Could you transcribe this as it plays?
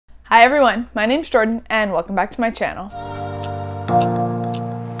Hi everyone, my name's Jordan and welcome back to my channel.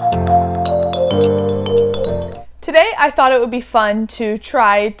 Today I thought it would be fun to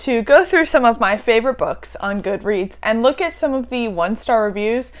try to go through some of my favorite books on Goodreads and look at some of the one-star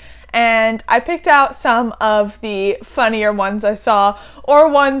reviews, and I picked out some of the funnier ones I saw or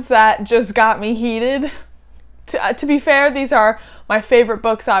ones that just got me heated. To be fair, these are my favorite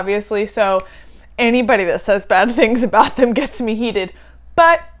books obviously, so anybody that says bad things about them gets me heated.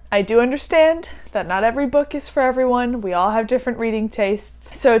 But I do understand that not every book is for everyone. We all have different reading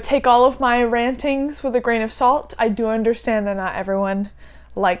tastes. So take all of my rantings with a grain of salt. I do understand that not everyone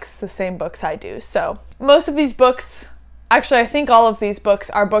likes the same books I do. So most of these books, actually I think all of these books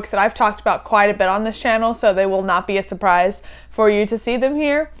are books that I've talked about quite a bit on this channel, so they will not be a surprise for you to see them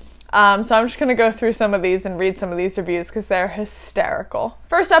here. So I'm just going to go through some of these and read some of these reviews because they're hysterical.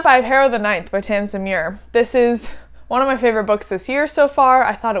 First up, I have Harrow the Ninth by Tamsin Muir. This is one of my favorite books this year so far.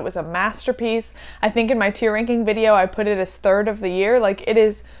 I thought it was a masterpiece. I think in my tier ranking video, I put it as third of the year. Like, it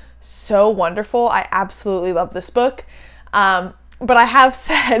is so wonderful. I absolutely love this book. But I have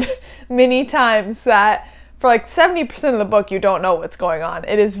said many times that for like 70% of the book, you don't know what's going on.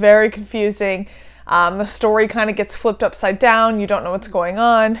 It is very confusing. The story kind of gets flipped upside down. You don't know what's going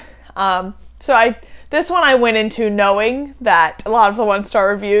on. This one I went into knowing that a lot of the one-star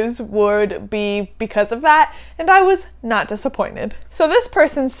reviews would be because of that, and I was not disappointed. So this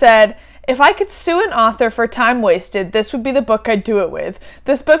person said, if I could sue an author for time wasted, this would be the book I'd do it with.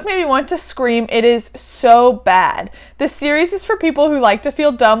 This book made me want to scream. It is so bad. This series is for people who like to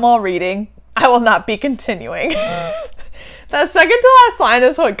feel dumb while reading. I will not be continuing. That second to last line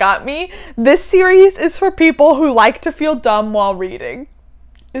is what got me. This series is for people who like to feel dumb while reading.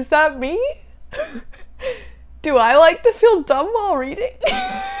 Is that me? Do I like to feel dumb while reading?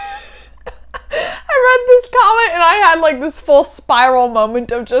 I read this comment and I had like this full spiral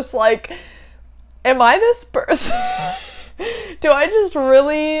moment of just like, am I this person? Do I just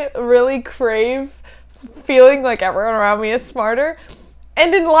really crave feeling like everyone around me is smarter?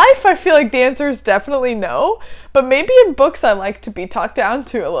 And in life, I feel like the answer is definitely no, but maybe in books I like to be talked down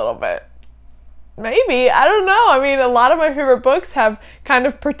to a little bit. Maybe, I don't know. I mean, a lot of my favorite books have kind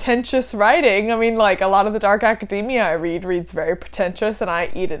of pretentious writing. I mean, like a lot of the dark academia I reads very pretentious and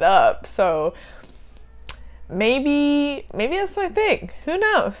I eat it up. So maybe that's my thing. Who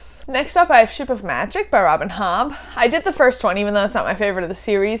knows? Next up, I have Ship of Magic by Robin Hobb. I did the first one, even though it's not my favorite of the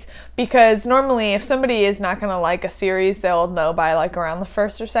series, because normally if somebody is not going to like a series, they'll know by like around the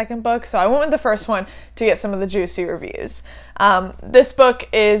first or second book. So I went with the first one to get some of the juicy reviews. This book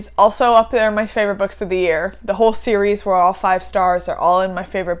is also up there in my favorite books of the year. The whole series were all 5 stars. They're all in my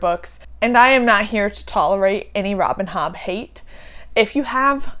favorite books. And I am not here to tolerate any Robin Hobb hate. If you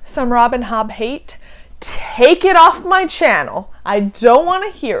have some Robin Hobb hate, take it off my channel. I don't want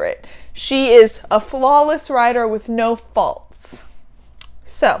to hear it. She is a flawless writer with no faults.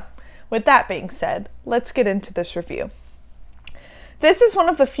 So, with that being said, let's get into this review. This is one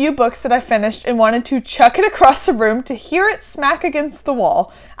of the few books that I finished and wanted to chuck it across the room to hear it smack against the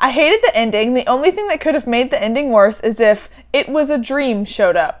wall. I hated the ending. The only thing that could have made the ending worse is if It Was a Dream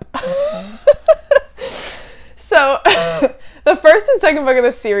showed up. So, the first and second book of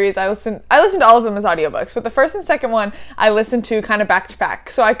this series, I listened to all of them as audiobooks, but the first and second one I listened to kind of back to back.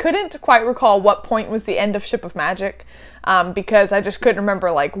 So I couldn't quite recall what point was the end of Ship of Magic, because I just couldn't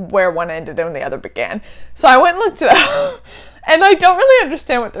remember like where one ended and the other began. So I went and looked it up, and I don't really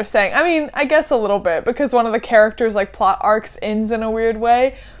understand what they're saying. I mean, I guess a little bit, because one of the characters' like plot arcs ends in a weird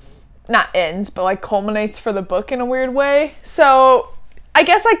way. Not ends, but like culminates for the book in a weird way. So I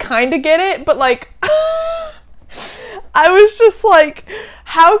guess I kind of get it, but like I was just like,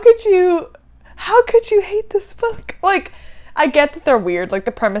 how could you hate this book? Like, I get that they're weird, like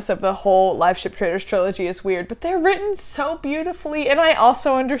the premise of the whole Live Ship Traders trilogy is weird, but they're written so beautifully, and I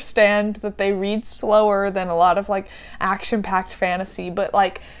also understand that they read slower than a lot of like action-packed fantasy, but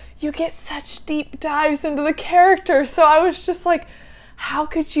like you get such deep dives into the characters, so I was just like, how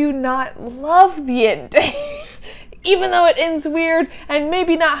could you not love the ending? Even though it ends weird and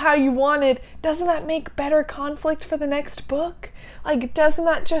maybe not how you wanted, doesn't that make better conflict for the next book? Like, doesn't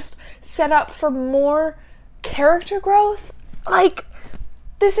that just set up for more character growth? Like,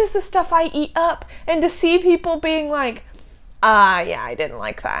 this is the stuff I eat up. And to see people being like, yeah, I didn't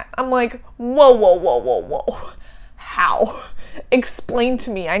like that. I'm like, whoa. How? Explain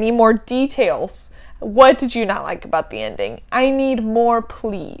to me. I need more details. What did you not like about the ending? I need more,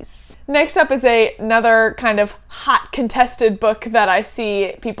 please. Next up is another kind of hot contested book that I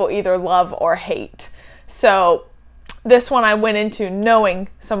see people either love or hate. So this one I went into knowing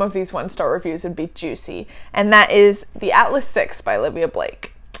some of these one-star reviews would be juicy, and that is The Atlas 6 by Olivia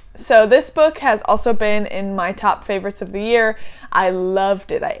Blake. So this book has also been in my top favorites of the year. I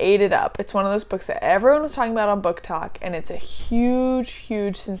loved it. I ate it up. It's one of those books that everyone was talking about on Book Talk, and it's a huge,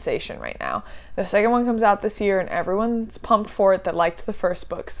 huge sensation right now. The second one comes out this year, and everyone's pumped for it that liked the first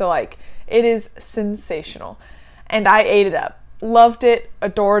book. So, like, it is sensational. And I ate it up. Loved it,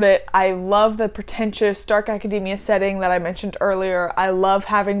 adored it. I love the pretentious dark academia setting that I mentioned earlier. I love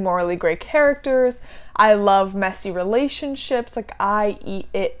having morally gray characters. I love messy relationships. Like, I eat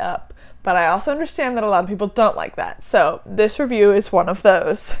it up. But I also understand that a lot of people don't like that. So this review is one of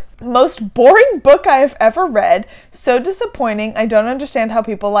those. Most boring book I have ever read. So disappointing. I don't understand how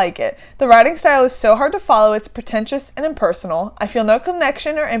people like it. The writing style is so hard to follow. It's pretentious and impersonal. I feel no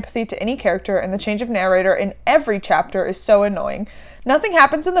connection or empathy to any character, and the change of narrator in every chapter is so annoying. Nothing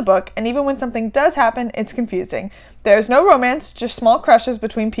happens in the book, and even when something does happen, it's confusing. There's no romance, just small crushes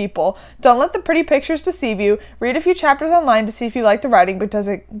between people. Don't let the pretty pictures deceive you. Read a few chapters online to see if you like the writing, because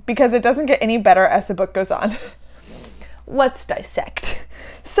it doesn't get any better as the book goes on. Let's dissect.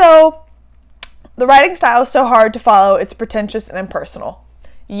 So, the writing style is so hard to follow, it's pretentious and impersonal.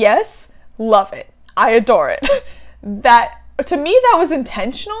 Yes, love it. I adore it. To me, that was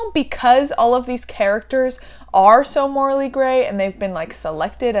intentional because all of these characters are so morally gray, and they've been like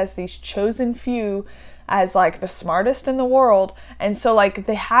selected as these chosen few as like the smartest in the world, and so like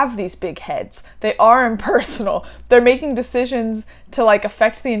they have these big heads. They are impersonal. They're making decisions to like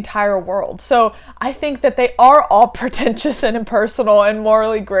affect the entire world. So I think that they are all pretentious and impersonal and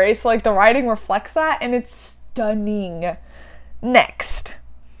morally gray. So like the writing reflects that, and it's stunning. Next.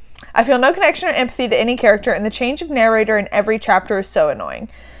 I feel no connection or empathy to any character, and the change of narrator in every chapter is so annoying.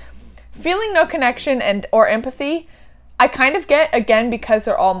 Feeling no connection or empathy, I kind of get, again, because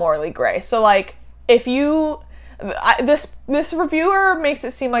they're all morally gray. So, like, if you... This reviewer makes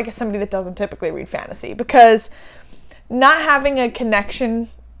it seem like it's somebody that doesn't typically read fantasy, because not having a connection...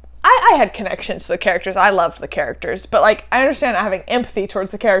 I had connections to the characters. I loved the characters. But, like, I understand not having empathy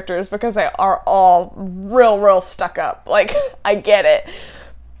towards the characters because they are all real stuck up. Like, I get it.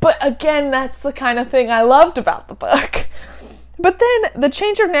 But again, that's the kind of thing I loved about the book. But then the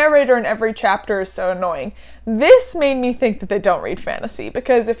change of narrator in every chapter is so annoying. This made me think that they don't read fantasy,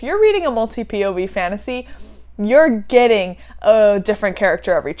 because if you're reading a multi-POV fantasy, you're getting a different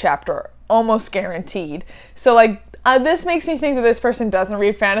character every chapter, almost guaranteed. So like, this makes me think that this person doesn't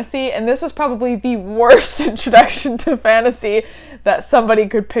read fantasy, and this was probably the worst introduction to fantasy that somebody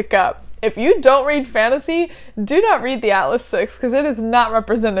could pick up. If you don't read fantasy, do not read the Atlas 6, because it is not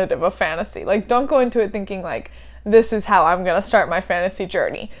representative of fantasy. Like, don't go into it thinking, like, this is how I'm going to start my fantasy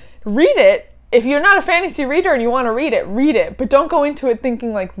journey. Read it. If you're not a fantasy reader and you want to read it. But don't go into it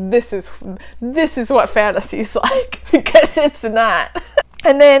thinking, like, this is what fantasy's like, because it's not.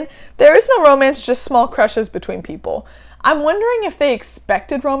 And then, there is no romance, just small crushes between people. I'm wondering if they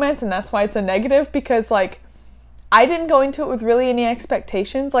expected romance, and that's why it's a negative, because, like, I didn't go into it with really any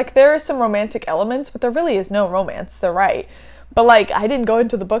expectations. Like, there are some romantic elements, but there really is no romance. They're right. But, like, I didn't go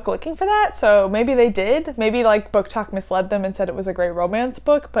into the book looking for that, so maybe they did. Maybe, like, Book Talk misled them and said it was a great romance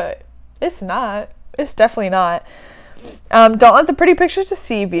book, but it's not. It's definitely not. Don't let the pretty pictures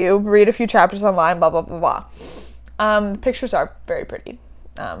deceive you. Read a few chapters online, blah, blah, blah, blah. The pictures are very pretty.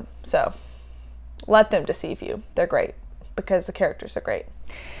 So let them deceive you. They're great because the characters are great.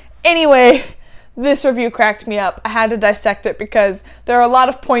 Anyway, this review cracked me up. I had to dissect it because there are a lot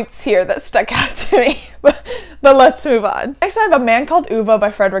of points here that stuck out to me. But let's move on. Next, I have A Man Called Uva by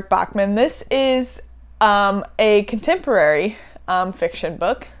Frederick Bachman. This is a contemporary fiction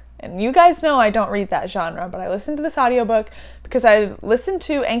book. And you guys know I don't read that genre, but I listened to this audiobook because I listened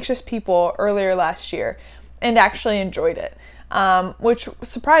to Anxious People earlier last year and actually enjoyed it, which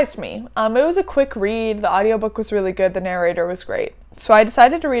surprised me. It was a quick read. The audiobook was really good. The narrator was great. So I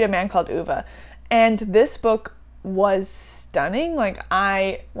decided to read A Man Called Uva. And this book was stunning. Like,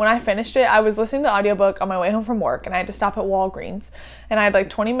 when I finished it, I was listening to the audiobook on my way home from work, and I had to stop at Walgreens, and I had like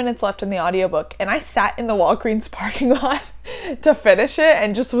 20 minutes left in the audiobook, and I sat in the Walgreens parking lot to finish it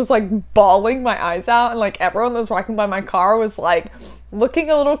and just was like bawling my eyes out, and like everyone that was walking by my car was like looking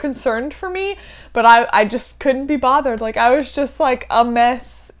a little concerned for me, but I just couldn't be bothered. Like, I was just like a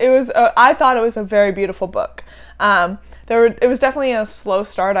mess. I thought it was a very beautiful book. It was definitely a slow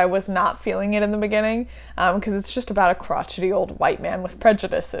start. I was not feeling it in the beginning, because it's just about a crotchety old white man with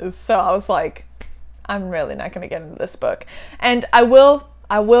prejudices. So I was like, I'm really not going to get into this book. And I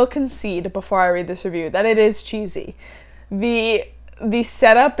will concede before I read this review that it is cheesy. The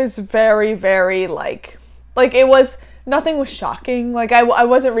setup is very, very like it was, nothing was shocking. Like, I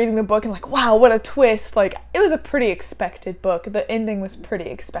wasn't reading the book and like, wow, what a twist. Like, it was a pretty expected book. The ending was pretty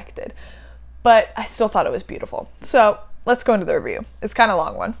expected. But I still thought it was beautiful. So let's go into the review. It's kind of a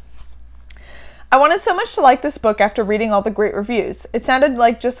long one. I wanted so much to like this book after reading all the great reviews. It sounded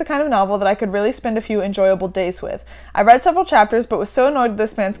like just the kind of novel that I could really spend a few enjoyable days with. I read several chapters, but was so annoyed at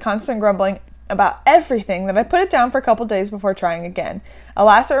this man's constant grumbling about everything that I put it down for a couple days before trying again.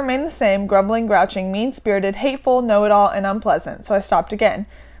 Alas, it remained the same, grumbling, grouching, mean-spirited, hateful, know-it-all, and unpleasant, so I stopped again.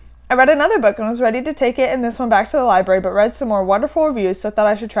 I read another book and was ready to take it and this one back to the library, but read some more wonderful reviews, so thought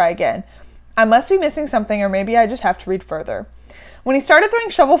I should try again. I must be missing something, or maybe I just have to read further. When he started throwing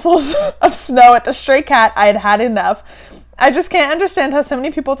shovelfuls of snow at the stray cat, I had had enough. I just can't understand how so many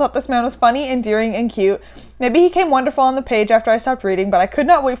people thought this man was funny, endearing, and cute. Maybe he came wonderful on the page after I stopped reading, but I could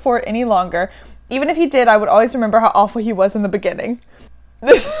not wait for it any longer. Even if he did, I would always remember how awful he was in the beginning.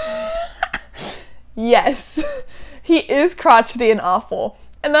 Yes, he is crotchety and awful.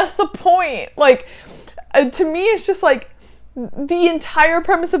 And that's the point. Like, to me, it's just like, the entire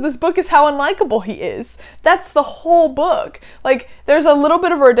premise of this book is how unlikable he is. That's the whole book. Like, there's a little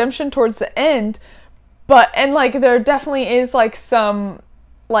bit of a redemption towards the end, and like there definitely is like some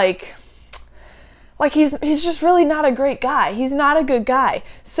like he's just really not a great guy. He's not a good guy.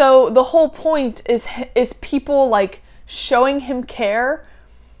 So the whole point is people like showing him care,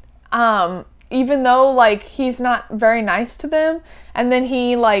 even though like he's not very nice to them. And then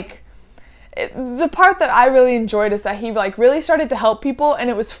he like, the part that I really enjoyed is that he like really started to help people, and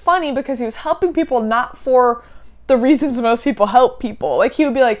it was funny because he was helping people not for the reasons most people help people. Like, he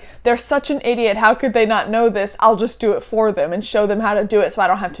would be like, they're such an idiot, how could they not know this? I'll just do it for them and show them how to do it so I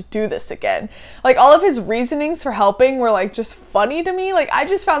don't have to do this again. Like, all of his reasonings for helping were like just funny to me. Like, I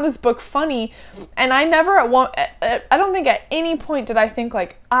just found this book funny, and I never I don't think at any point did I think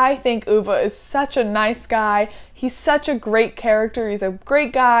like, I think Uwe is such a nice guy, he's such a great character, he's a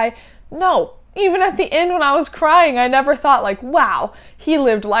great guy. No, even at the end when I was crying, I never thought like, wow, he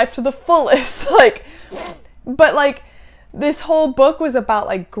lived life to the fullest. Like, but like, this whole book was about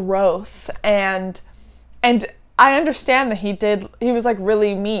like growth, and I understand that he was like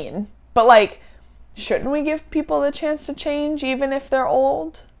really mean, but like, shouldn't we give people the chance to change even if they're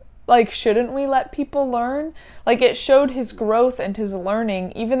old? Like, shouldn't we let people learn? Like, it showed his growth and his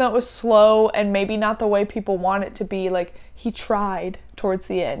learning, even though it was slow and maybe not the way people want it to be. Like, he tried towards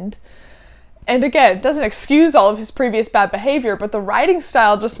the end. And again, it doesn't excuse all of his previous bad behavior, but the writing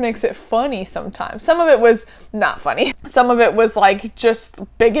style just makes it funny sometimes. Some of it was not funny. Some of it was like just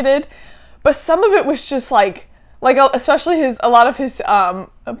bigoted, but some of it was just like especially a lot of his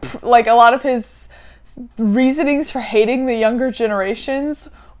reasonings for hating the younger generations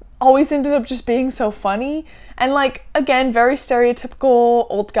always ended up just being so funny. And like, again, very stereotypical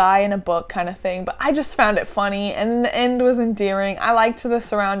old guy in a book kind of thing, but I just found it funny, and the end was endearing. I liked the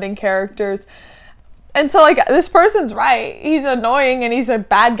surrounding characters. And so like, this person's right. He's annoying and he's a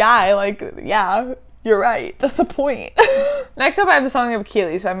bad guy. Like, yeah, you're right. That's the point. Next up, I have The Song of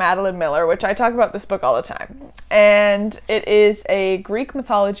Achilles by Madeline Miller, which I talk about this book all the time. And it is a Greek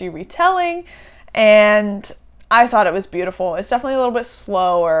mythology retelling, and I thought it was beautiful. It's definitely a little bit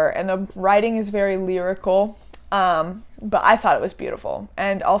slower, and the writing is very lyrical, but I thought it was beautiful.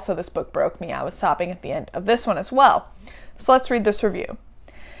 And also, this book broke me. I was sobbing at the end of this one as well. So let's read this review.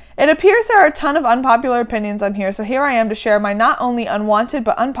 It appears there are a ton of unpopular opinions on here, so here I am to share my not only unwanted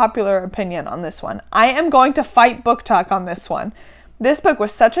but unpopular opinion on this one. I am going to fight Book Talk on this one. This book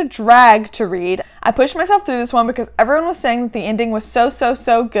was such a drag to read. I pushed myself through this one because everyone was saying that the ending was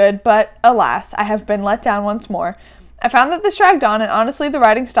so good, but alas, I have been let down once more. I found that this dragged on, and honestly, the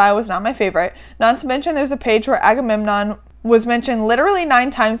writing style was not my favorite. Not to mention there's a page where Agamemnon was mentioned literally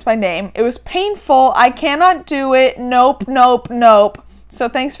 9 times by name. It was painful. I cannot do it. Nope. So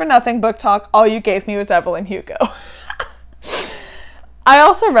thanks for nothing, Book Talk. All you gave me was Evelyn Hugo. I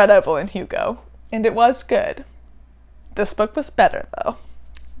also read Evelyn Hugo, and it was good. This book was better, though.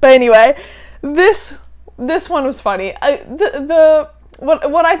 But anyway, this one was funny.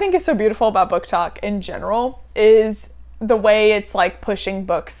 What I think is so beautiful about Book Talk in general is the way it's like pushing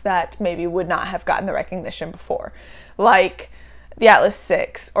books that maybe would not have gotten the recognition before, like The Atlas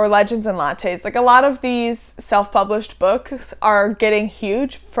Six or Legends and Lattes. Like, a lot of these self-published books are getting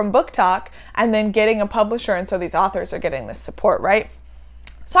huge from Book Talk and then getting a publisher, and so these authors are getting this support, right?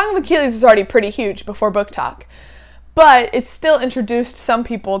 Song of Achilles was already pretty huge before Book Talk, but it still introduced some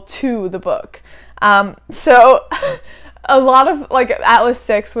people to the book. So a lot of, like, Atlas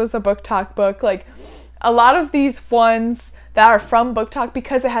 6 was a Book Talk book. Like, a lot of these ones that are from Book Talk,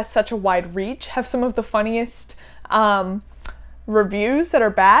 because it has such a wide reach, have some of the funniest reviews that are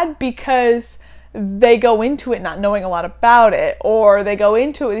bad because they go into it not knowing a lot about it, or they go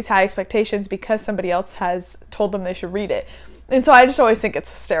into it with these high expectations because somebody else has told them they should read it. And so I just always think it's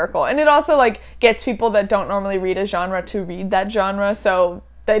hysterical. And it also, like, gets people that don't normally read a genre to read that genre. So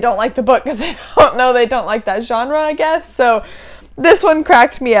they don't like the book because they don't know they don't like that genre, I guess. So this one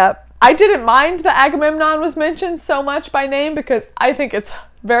cracked me up. I didn't mind that Agamemnon was mentioned so much by name because I think it's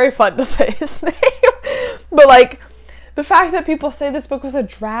very fun to say his name. But, like, the fact that people say this book was a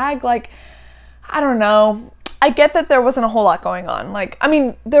drag, like, I don't know. I get that there wasn't a whole lot going on. Like, I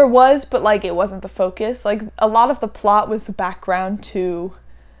mean, there was, but, like, it wasn't the focus. Like, a lot of the plot was the background to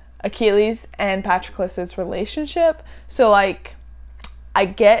Achilles and Patroclus's relationship. So, like, I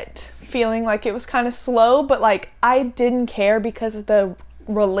get feeling like it was kind of slow, but, like, I didn't care because of the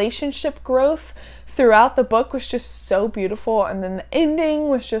relationship growth throughout the book was just so beautiful. And then the ending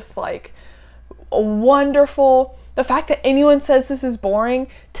was just, like, wonderful. The fact that anyone says this is boring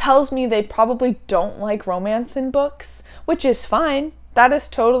tells me they probably don't like romance in books, which is fine. That is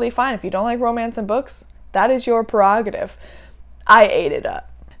totally fine. If you don't like romance in books, that is your prerogative. I ate it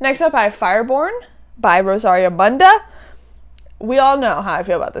up. Next up, I have Fireborn by Rosaria Bunda. We all know how I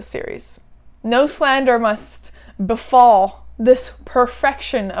feel about this series. No slander must befall this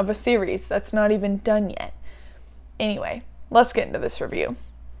perfection of a series that's not even done yet. Anyway, let's get into this review.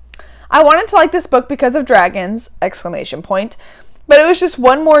 I wanted to like this book because of dragons, ! But it was just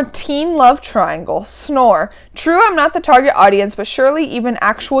one more teen love triangle. Snore. True, I'm not the target audience, but surely even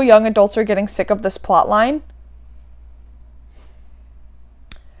actual young adults are getting sick of this plotline.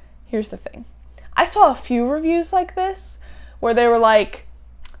 Here's the thing. I saw a few reviews like this where they were like,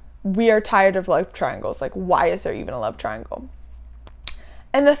 we are tired of love triangles. Like, why is there even a love triangle?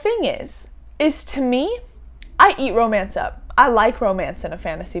 And the thing is to me, I eat romance up. I like romance in a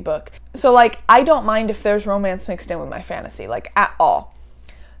fantasy book. So, like, I don't mind if there's romance mixed in with my fantasy, like, at all.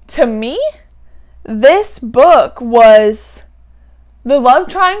 To me, this book was, the love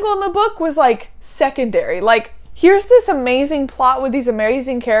triangle in the book was, like, secondary. Like, here's this amazing plot with these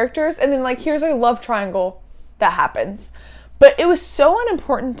amazing characters, and then, like, here's a love triangle that happens. But it was so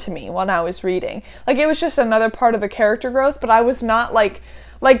unimportant to me when I was reading. Like, it was just another part of the character growth, but I was not, like,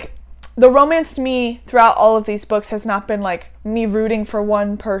 the romance to me throughout all of these books has not been, like, me rooting for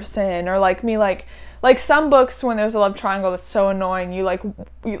one person or, like, me, like some books when there's a love triangle that's so annoying, you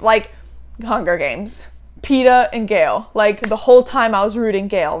like Hunger Games. Peeta and Gale. Like, the whole time I was rooting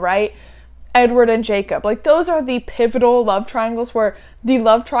Gale, right? Edward and Jacob. Like, those are the pivotal love triangles where the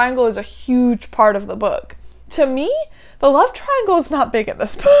love triangle is a huge part of the book. To me, the love triangle is not big in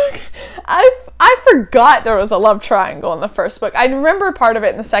this book. I forgot there was a love triangle in the first book. I remember part of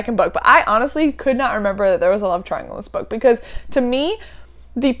it in the second book, but I honestly could not remember that there was a love triangle in this book because to me,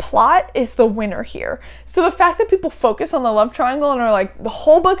 the plot is the winner here. So the fact that people focus on the love triangle and are like, the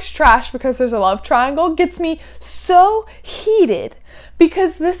whole book's trash because there's a love triangle gets me so heated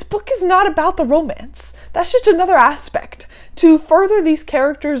because this book is not about the romance. That's just another aspect to further these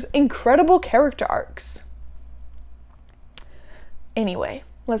characters' incredible character arcs. Anyway,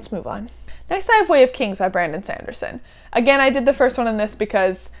 let's move on. Next I have Way of Kings by Brandon Sanderson. Again, I did the first one in this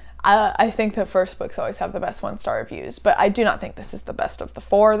because I think the first books always have the best 1-star reviews, but I do not think this is the best of the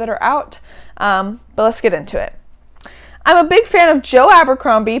 4 that are out. But let's get into it. I'm a big fan of Joe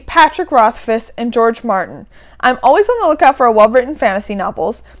Abercrombie, Patrick Rothfuss, and George Martin. I'm always on the lookout for well-written fantasy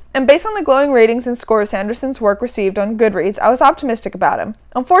novels, and based on the glowing ratings and scores Sanderson's work received on Goodreads, I was optimistic about him.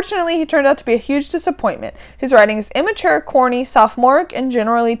 Unfortunately, he turned out to be a huge disappointment. His writing is immature, corny, sophomoric, and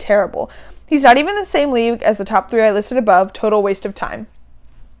generally terrible. He's not even in the same league as the top 3 I listed above. Total waste of time.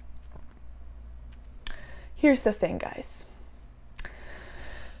 Here's the thing, guys.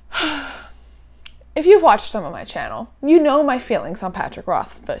 If you've watched some of my channel, you know my feelings on Patrick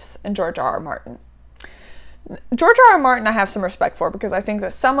Rothfuss and George R.R. Martin. George R.R. Martin I have some respect for because I think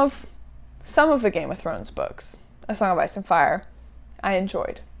that some of the Game of Thrones books, A Song of Ice and Fire, I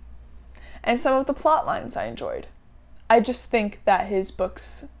enjoyed. And some of the plot lines I enjoyed. I just think that his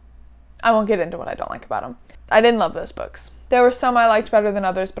books, I won't get into what I don't like about them. I didn't love those books. There were some I liked better than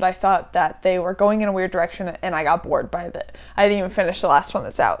others, but I thought that they were going in a weird direction and I got bored by it. I didn't even finish the last one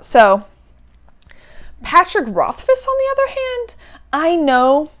that's out. So, Patrick Rothfuss, on the other hand, I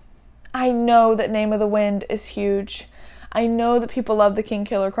know that Name of the Wind is huge. I know that people love the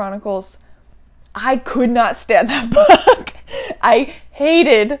Kingkiller Chronicles. I could not stand that book. I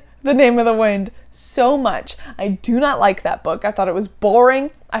hated The Name of the Wind so much. I do not like that book. I thought it was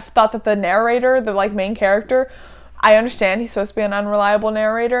boring. I thought that the narrator, the main character, I understand he's supposed to be an unreliable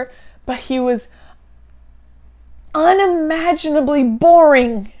narrator, but he was unimaginably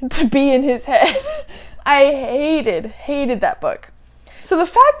boring to be in his head. I hated that book. So the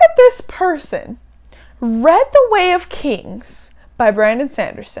fact that this person read The Way of Kings by Brandon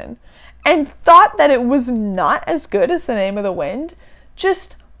Sanderson and thought that it was not as good as The Name of the Wind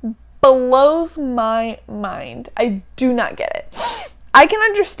just blows my mind. I do not get it. I can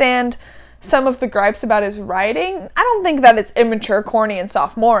understand some of the gripes about his writing. I don't think that it's immature, corny, and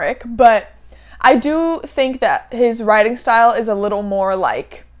sophomoric, but I do think that his writing style is a little more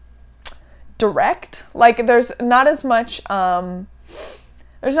like direct. Like there's not as much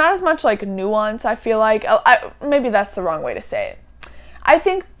like nuance, I feel like. Maybe that's the wrong way to say it. I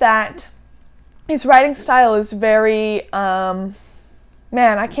think that his writing style is very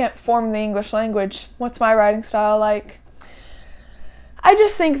man, I can't form the English language. What's my writing style like? I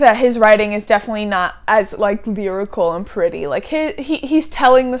just think that his writing is definitely not as like lyrical and pretty. Like he's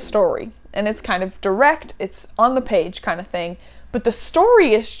telling the story, and it's kind of direct, it's on the page kind of thing, but the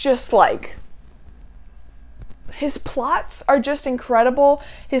story is just like, his plots are just incredible.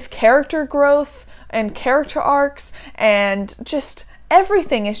 His character growth and character arcs and just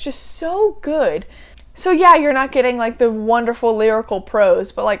everything is just so good. So yeah, you're not getting like the wonderful lyrical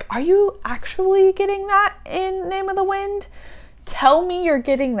prose, but like, are you actually getting that in Name of the Wind? Tell me you're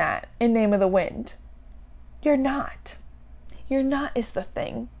getting that in Name of the Wind. You're not. You're not is the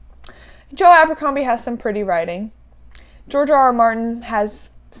thing. Joe Abercrombie has some pretty writing. George R.R. Martin has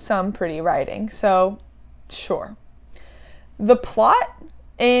some pretty writing, so sure. The plot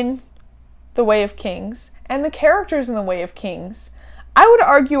in The Way of Kings and the characters in The Way of Kings, I would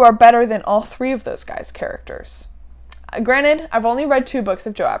argue, are better than all three of those guys' characters. Granted, I've only read 2 books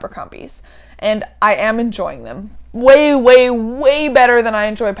of Joe Abercrombie's, and I am enjoying them. Way, way, way better than I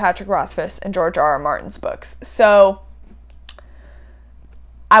enjoy Patrick Rothfuss and George R.R. Martin's books. So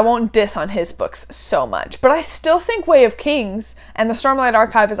I won't diss on his books so much. But I still think Way of Kings and the Stormlight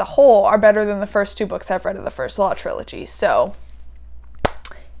Archive as a whole are better than the first 2 books I've read of the First Law trilogy. So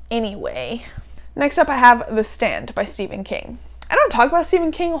anyway. Next up I have The Stand by Stephen King. I don't talk about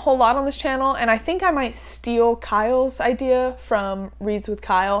Stephen King a whole lot on this channel, and I think I might steal Kyle's idea from Reads with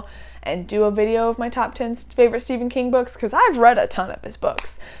Kyle and do a video of my top 10 favorite Stephen King books, because I've read a ton of his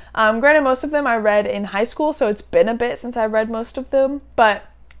books. Granted, most of them I read in high school, so it's been a bit since I read most of them, but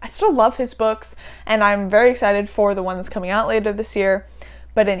I still love his books, and I'm very excited for the one that's coming out later this year.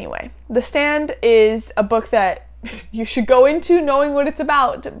 But anyway, The Stand is a book that you should go into knowing what it's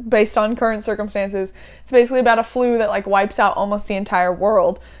about based on current circumstances. It's basically about a flu that like wipes out almost the entire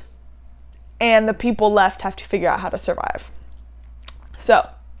world, and the people left have to figure out how to survive. So,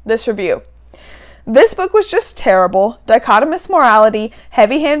 this review. This book was just terrible. Dichotomous morality,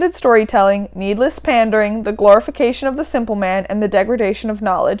 heavy-handed storytelling, needless pandering, the glorification of the simple man, and the degradation of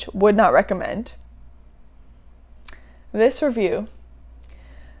knowledge. Would not recommend. This review,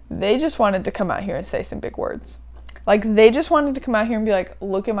 they just wanted to come out here and say some big words. Like, they just wanted to come out here and be like,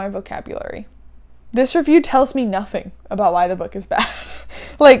 look at my vocabulary. This review tells me nothing about why the book is bad.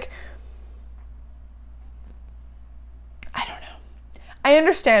 Like, I don't know. I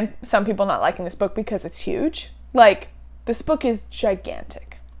understand some people not liking this book because it's huge. Like, this book is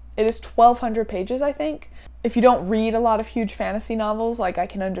gigantic. It is 1,200 pages, I think. If you don't read a lot of huge fantasy novels, like, I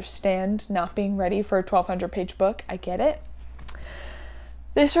can understand not being ready for a 1,200 page book. I get it.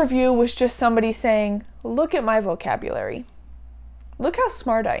 This review was just somebody saying, look at my vocabulary. Look how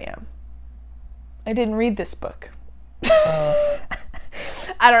smart I am. I didn't read this book. I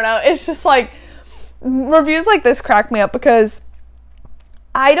don't know. It's just like, reviews like this crack me up because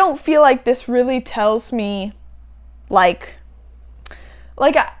I don't feel like this really tells me, like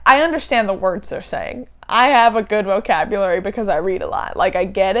I understand the words they're saying. I have a good vocabulary because I read a lot. Like, I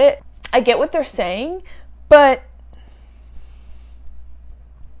get it. I get what they're saying, but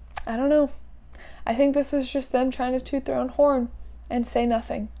I don't know. I think this is just them trying to toot their own horn and say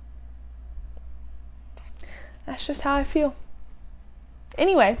nothing. That's just how I feel.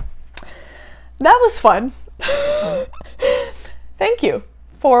 Anyway, that was fun. Thank you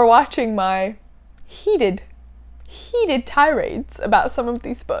for watching my heated tirades about some of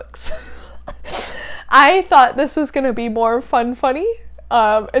these books. I thought this was going to be more funny.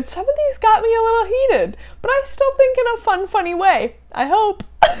 And some of these got me a little heated, but I still think in a fun, funny way. I hope.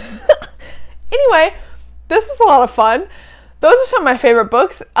 Anyway, this was a lot of fun. Those are some of my favorite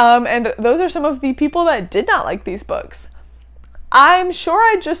books, and those are some of the people that did not like these books. I'm sure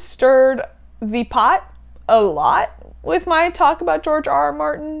I just stirred the pot a lot with my talk about George R.R.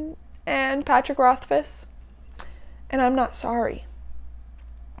 Martin and Patrick Rothfuss, and I'm not sorry.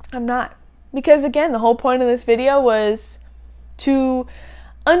 I'm not. Because again, the whole point of this video was to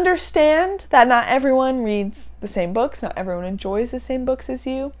understand that not everyone reads the same books, not everyone enjoys the same books as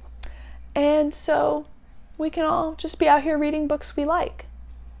you, and so we can all just be out here reading books we like.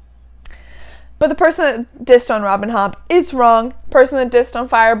 But the person that dissed on Robin Hobb is wrong. Person that dissed on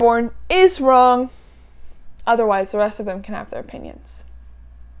Fireborn is wrong. Otherwise, the rest of them can have their opinions.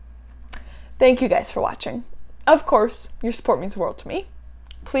 Thank you guys for watching. Of course, your support means the world to me.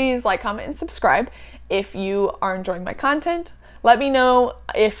 Please like, comment, and subscribe if you are enjoying my content. Let me know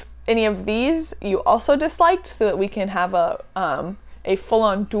if any of these you also disliked so that we can have a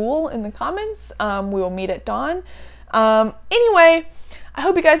full-on duel in the comments. We will meet at dawn. Anyway, I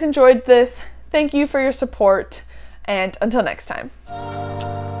hope you guys enjoyed this. Thank you for your support, and until next time.